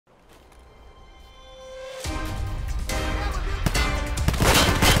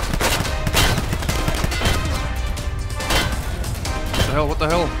the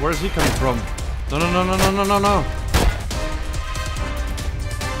hell? Where is he coming from? No, no, no, no, no, no, no, no.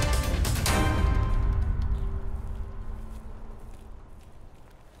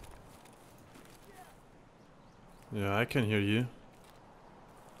 Yeah, I can hear you.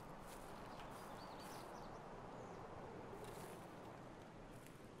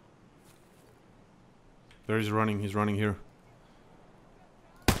 There he's running here.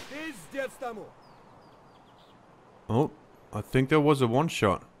 Oh, I think there was a one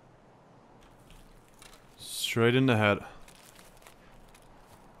shot. Straight in the head.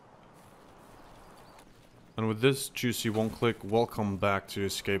 And with this juicy one click, welcome back to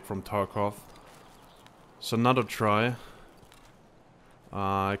Escape from Tarkov. It's another try.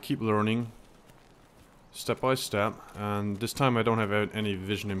 I keep learning. Step by step. And this time I don't have any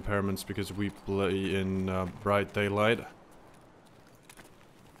vision impairments because we play in bright daylight.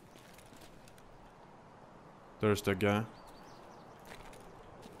 There's that guy.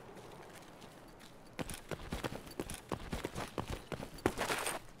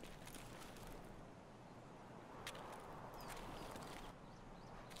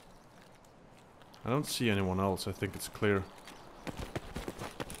 I don't see anyone else. I think it's clear.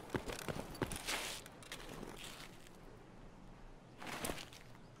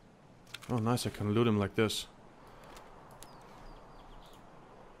 Oh, nice. I can loot him like this.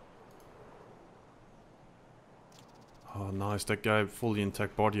 Oh, nice. That guy fully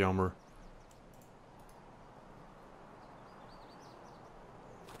intact body armor.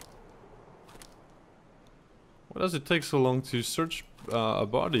 Why does it take so long to search a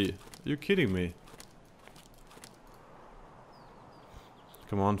body? Are you kidding me?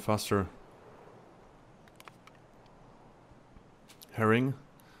 Come on, faster. Herring.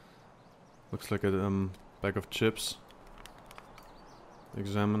 Looks like a bag of chips.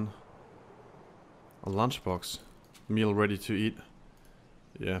 Examine. A lunchbox. Meal ready to eat.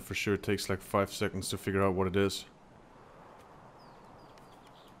 Yeah, for sure it takes like 5 seconds to figure out what it is.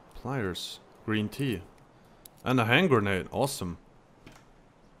 Pliers. Green tea. And a hand grenade. Awesome.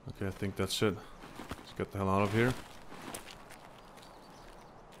 Okay, I think that's it. Let's get the hell out of here.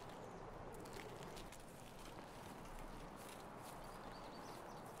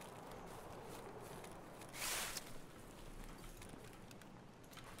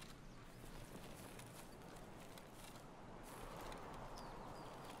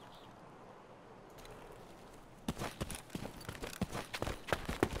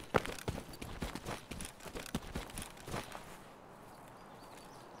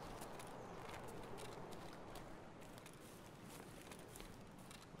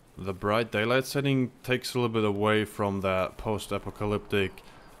 The bright daylight setting takes a little bit away from that post-apocalyptic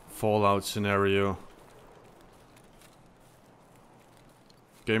Fallout scenario.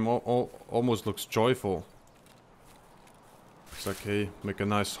 Game almost looks joyful. It's like, hey, make a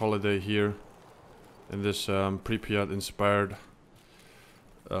nice holiday here in this Pripyat-inspired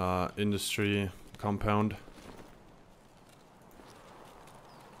industry compound.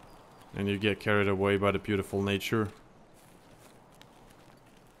 And you get carried away by the beautiful nature.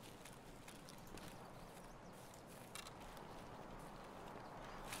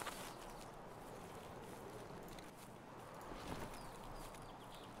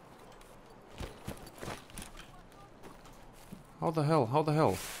 How the hell? How the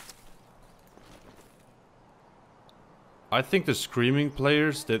hell? I think the screaming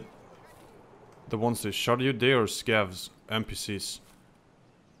players, that the ones that shot you, they are scavs, NPCs.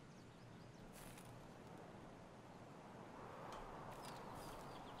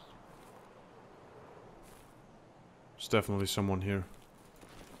 There's definitely someone here.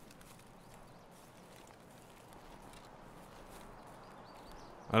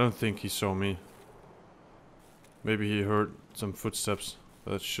 I don't think he saw me. Maybe he heard some footsteps.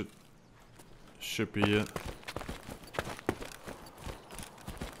 That should be it.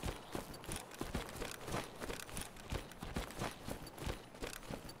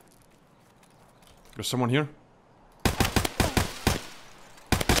 There's someone here.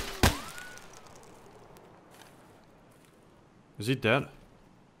 Is he dead?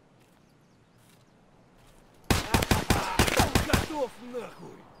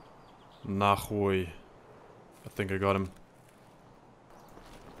 Nahuy. I think I got him.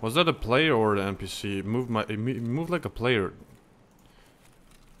 Was that a player or an NPC? It moved like a player.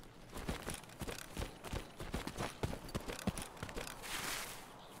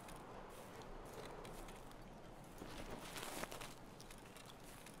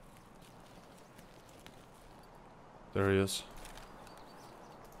 There he is.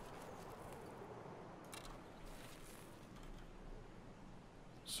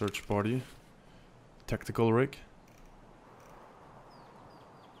 Search body. Tactical rig.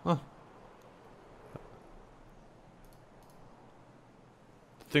 Huh.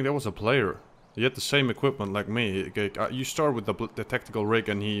 I think that was a player. He had the same equipment like me. Okay, you start with the tactical rig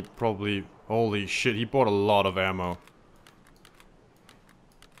and he probably... Holy shit, he bought a lot of ammo.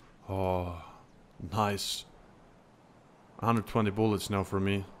 Oh, nice. 120 bullets now for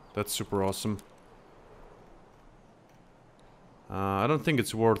me. That's super awesome. I don't think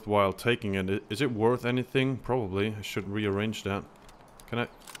it's worthwhile taking it. Is it worth anything? Probably. I should rearrange that.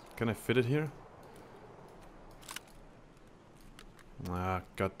 Can I fit it here? Ah,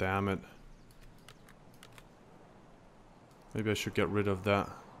 god damn it. Maybe I should get rid of that.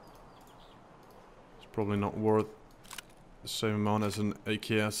 It's probably not worth the same amount as an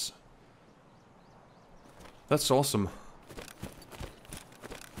AKS. That's awesome.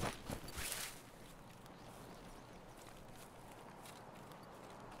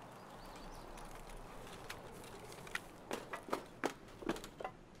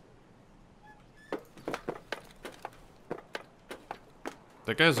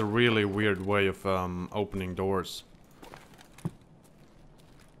 That guy has a really weird way of opening doors.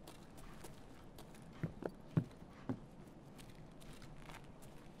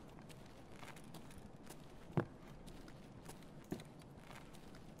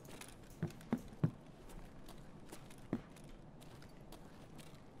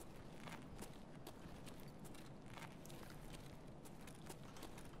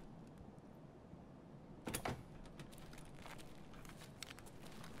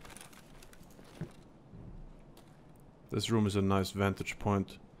 This room is a nice vantage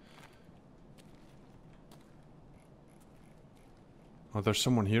point. Oh, there's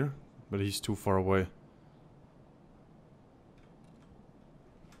someone here, but he's too far away.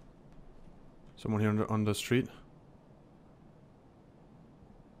 Someone here on the street.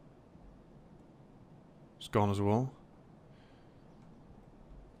 He's gone as well.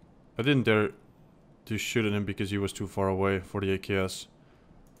 I didn't dare to shoot at him because he was too far away for the AKS.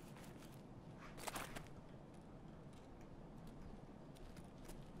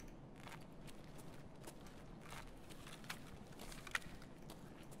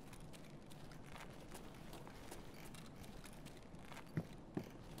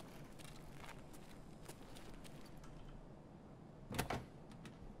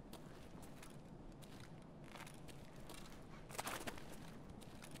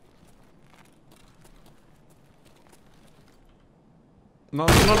 No,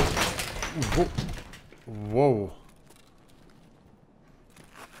 no. Whoa. Whoa.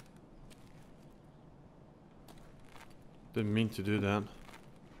 Didn't mean to do that.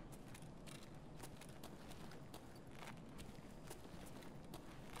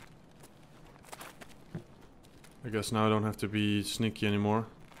 I guess now I don't have to be sneaky anymore.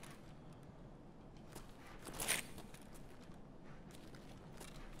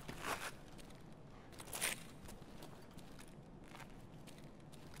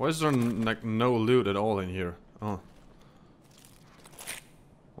 Why is there like no loot at all in here? Oh.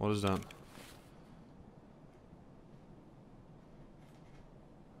 What is that?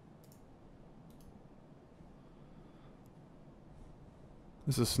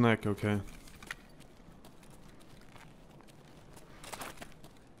 This is a snack, okay.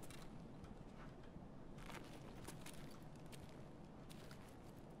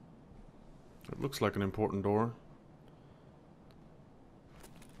 It looks like an important door.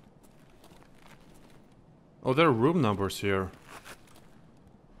 Oh, there are room numbers here.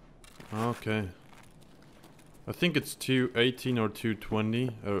 Okay. I think it's 218 or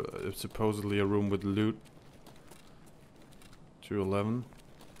 220. It's supposedly a room with loot. 211.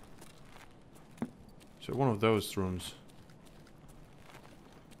 So one of those rooms.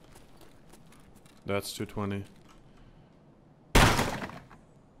 That's 220.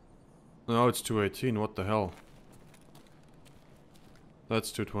 No, it's 218. What the hell?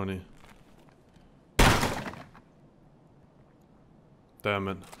 That's 220. Damn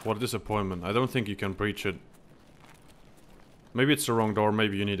it. What a disappointment. I don't think you can breach it. Maybe it's the wrong door,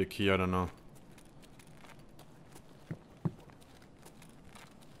 maybe you need a key, I don't know.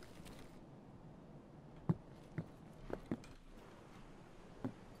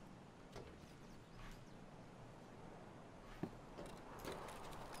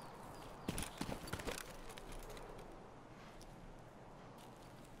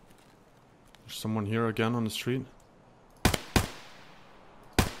 There's someone here again on the street.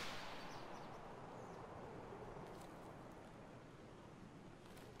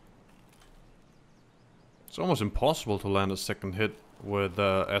 It's almost impossible to land a second hit with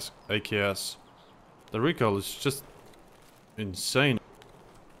AKS. The recoil is just insane.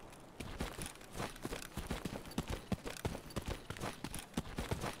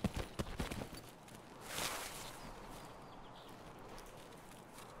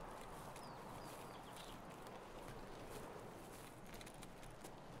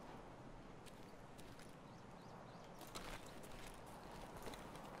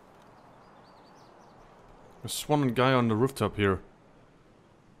 There's one guy on the rooftop here.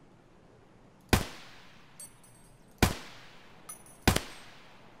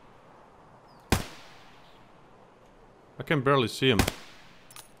 I can barely see him.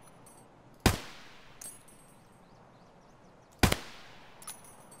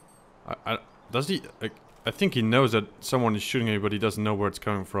 Does he? I think he knows that someone is shooting him, but he doesn't know where it's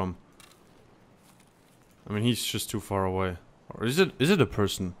coming from. I mean, he's just too far away. Or is it a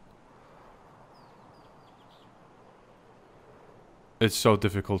person? It's so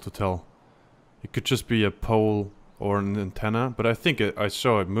difficult to tell. It could just be a pole or an antenna, but I think I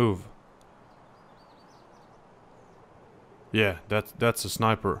saw it move. Yeah, that's a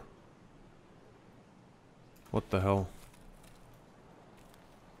sniper. What the hell?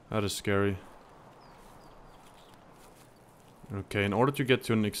 That is scary. Okay, in order to get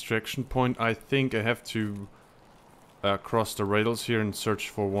to an extraction point, I think I have to cross the rails here and search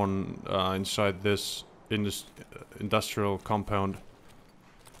for one inside this industrial compound.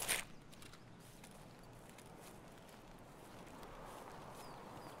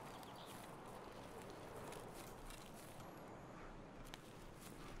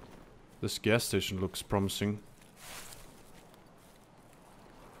 This gas station looks promising.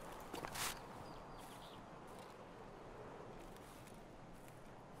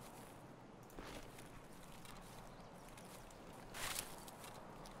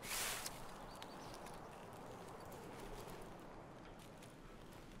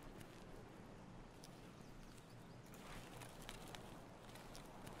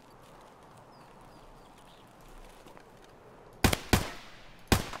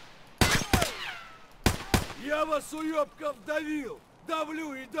 Я вас, уёбков, давил!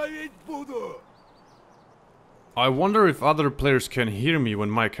 Давлю и давить буду! I wonder if other players can hear me when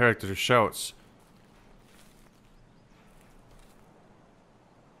my character shouts.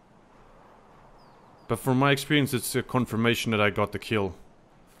 But from my experience, it's a confirmation that I got the kill.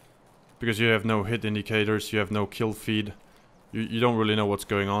 Because you have no hit indicators, you have no kill feed. You don't really know what's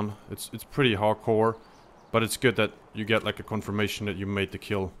going on. It's pretty hardcore, but it's good that you get like a confirmation that you made the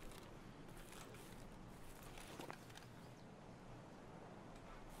kill.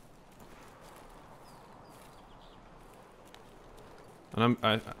 And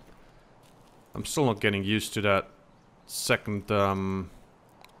I'm still not getting used to that second the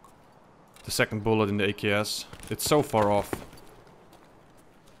second bullet in the AKS. It's so far off.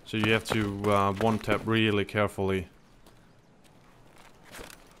 So you have to one tap really carefully.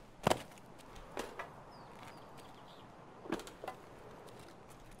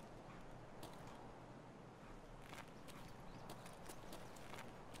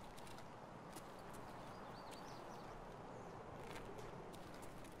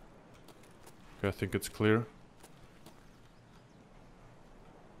 Okay, I think it's clear.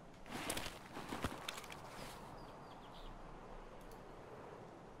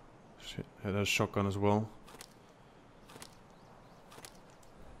 Shit, had a shotgun as well.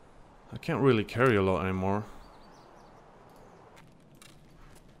 I can't really carry a lot anymore.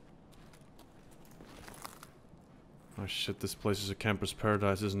 Oh shit, this place is a camper's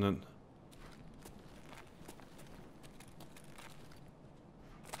paradise, isn't it?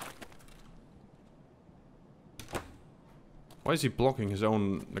 Why is he blocking his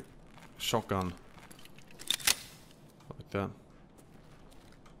own like, shotgun? Like that.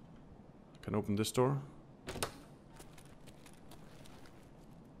 I can open this door.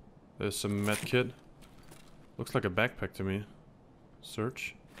 There's some med kit. Looks like a backpack to me.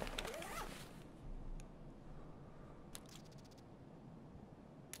 Search.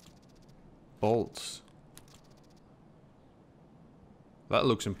 Bolts. That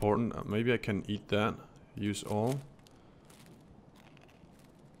looks important. Maybe I can eat that. Use all.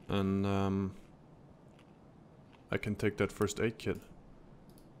 And I can take that first aid kit.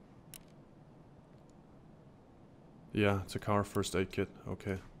 Yeah, it's a car first aid kit.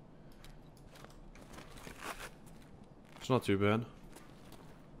 Okay. It's not too bad.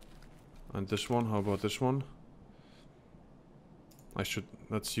 And this one, how about this one?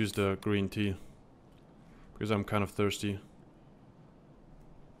 Let's use the green tea. Because I'm kind of thirsty.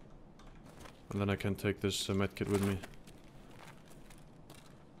 And then I can take this medkit with me.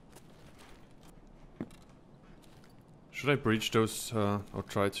 Should I breach those, or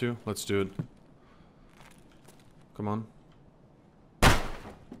try to? Let's do it. Come on.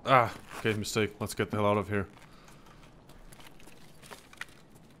 Ah! Okay, mistake. Let's get the hell out of here.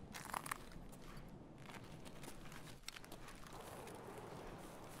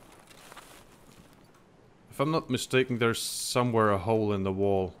 If I'm not mistaken, there's somewhere a hole in the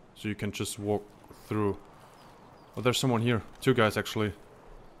wall, so you can just walk through. Oh, there's someone here. 2 guys, actually.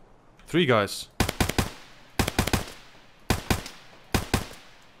 3 guys.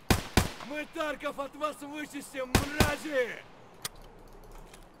 Мы Тарков от вас вычистим, мрази!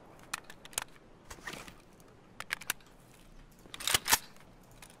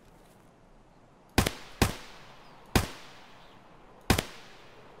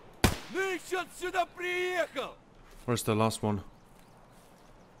 Ну и чё ты сюда приехал? Where's the last one?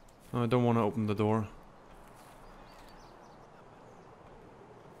 No, I don't want to open the door.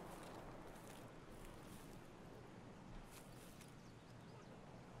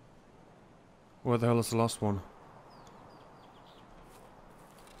 Where the hell is the last one?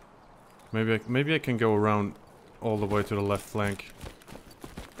 Maybe I can go around all the way to the left flank.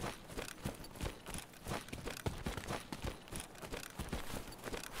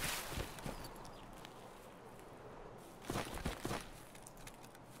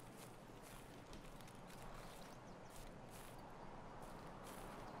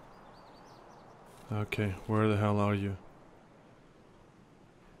 Okay, where the hell are you?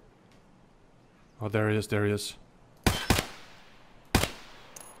 Oh, there he is, there he is.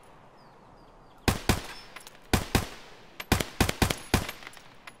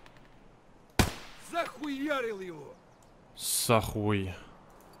 Захуярил его! Sahui. It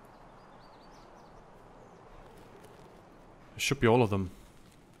should be all of them.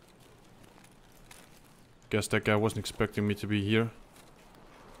 Guess that guy wasn't expecting me to be here.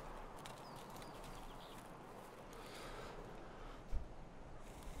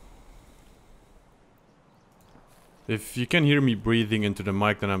 If you can hear me breathing into the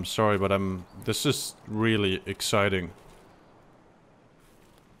mic, then I'm sorry, but this is really exciting.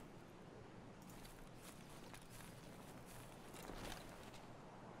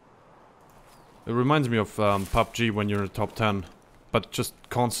 It reminds me of PUBG when you're in the top 10, but just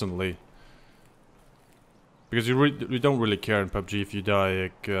constantly. Because you don't really care in PUBG if you die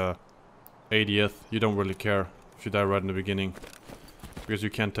like 80th, you don't really care if you die right in the beginning. Because you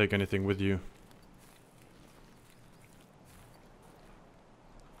can't take anything with you.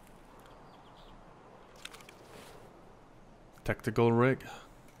 Tactical rig.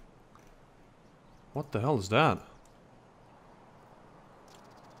 What the hell is that?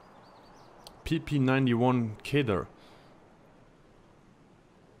 PP91 Kader.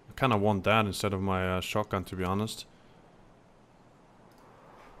 I kinda want that instead of my shotgun, to be honest.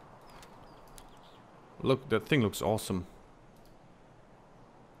 Look, that thing looks awesome.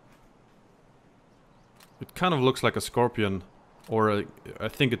 It kind of looks like a Scorpion. Or I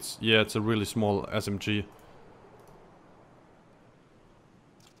think it's, yeah, it's a really small SMG.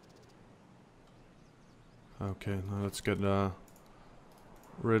 Okay, now let's get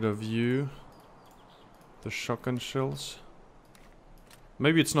rid of you. The shotgun shells.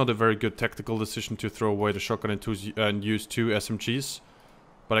 Maybe it's not a very good tactical decision to throw away the shotgun and use 2 SMGs.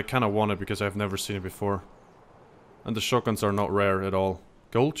 But I kinda want it because I've never seen it before. And the shotguns are not rare at all.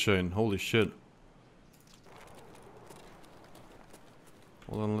 Gold chain, holy shit.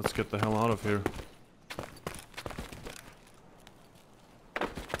 Well then, let's get the hell out of here.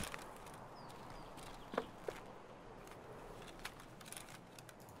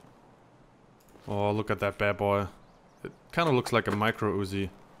 Oh, look at that bad boy. It kind of looks like a micro Uzi.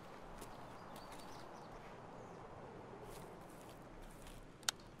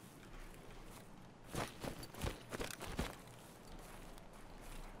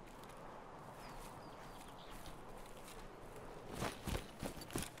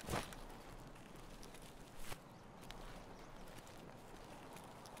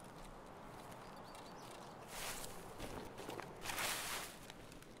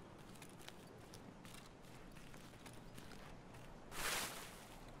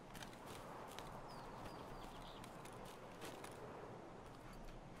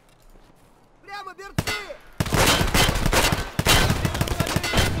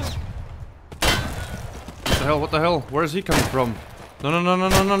 What the hell? What the hell? Where is he coming from? No, no, no, no,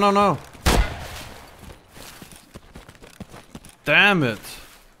 no, no, no, no. Damn it.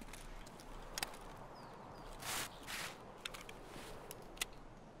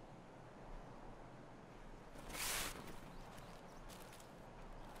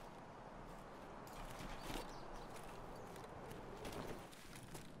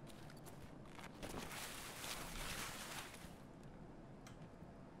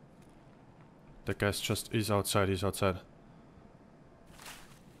 That guy's just, he's outside, he's outside.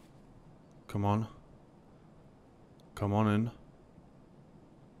 Come on. Come on in.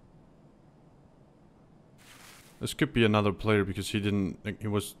 This could be another player because he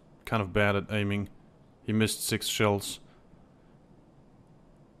was kind of bad at aiming. He missed 6 shells.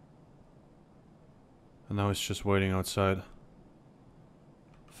 And now he's just waiting outside.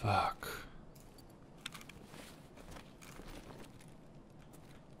 Fuck.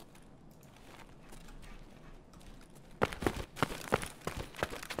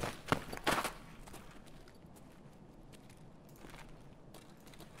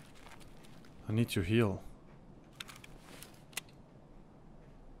 I need to heal.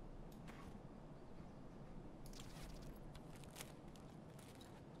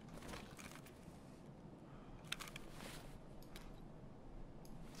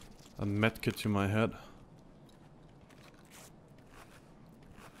 A medkit to my head.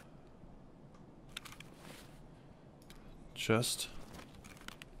 Chest.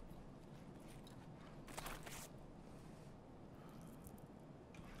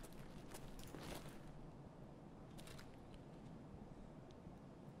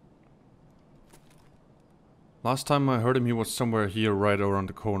 Last time I heard him, he was somewhere here right around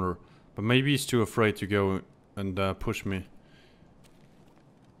the corner. But maybe he's too afraid to go and push me.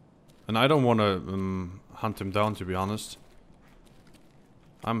 And I don't want to hunt him down, to be honest.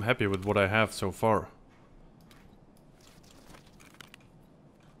 I'm happy with what I have so far.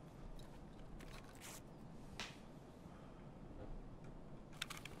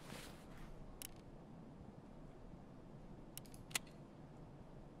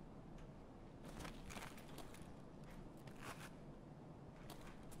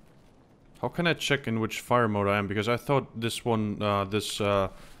 How can I check in which fire mode I am? Because I thought this one,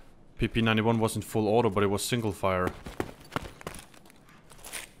 PP91 wasn't full auto, but it was single fire.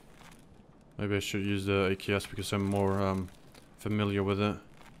 Maybe I should use the AKS because I'm more familiar with it.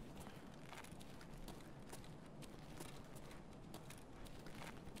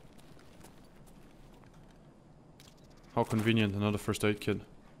 How convenient, another first aid kit.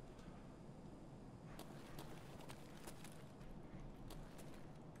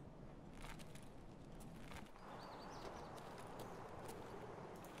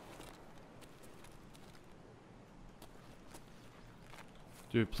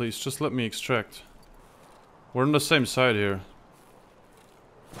 Dude, please, just let me extract. We're on the same side here.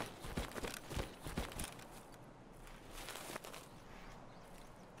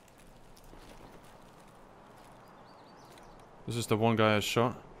 This is the one guy I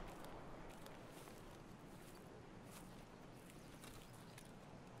shot.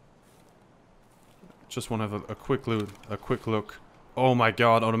 Just want to have a quick look. Oh my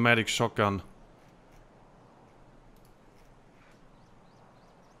god, automatic shotgun.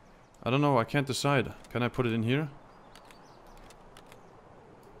 I don't know, I can't decide. Can I put it in here?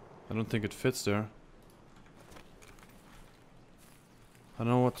 I don't think it fits there. I don't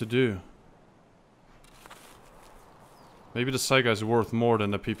know what to do. Maybe the Saiga is worth more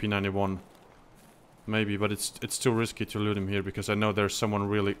than the PP91. Maybe, but it's too risky to loot him here because I know there's someone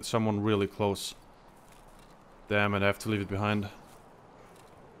really close. Damn it, I have to leave it behind.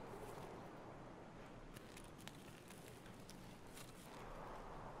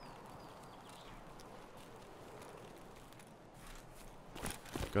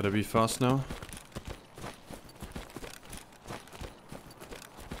 Gotta be fast now.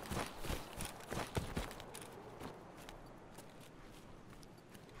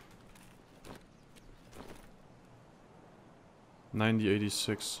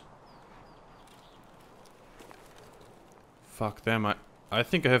 $90.86. Fuck, damn, I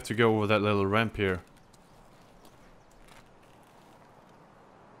think I have to go over that little ramp here.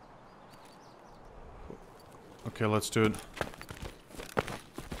 Okay, let's do it.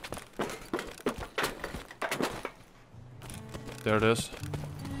 There it is.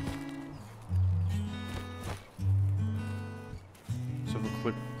 Let's have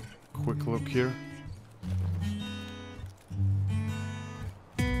a quick look here.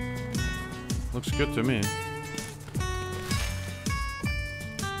 Looks good to me.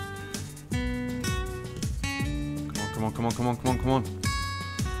 Come on.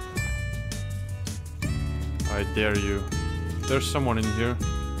 I dare you. There's someone in here.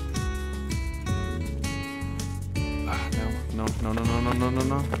 No.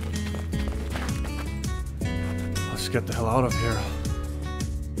 Let's get the hell out of here.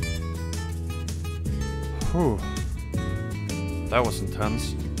 Whew. That was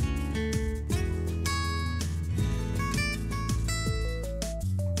intense.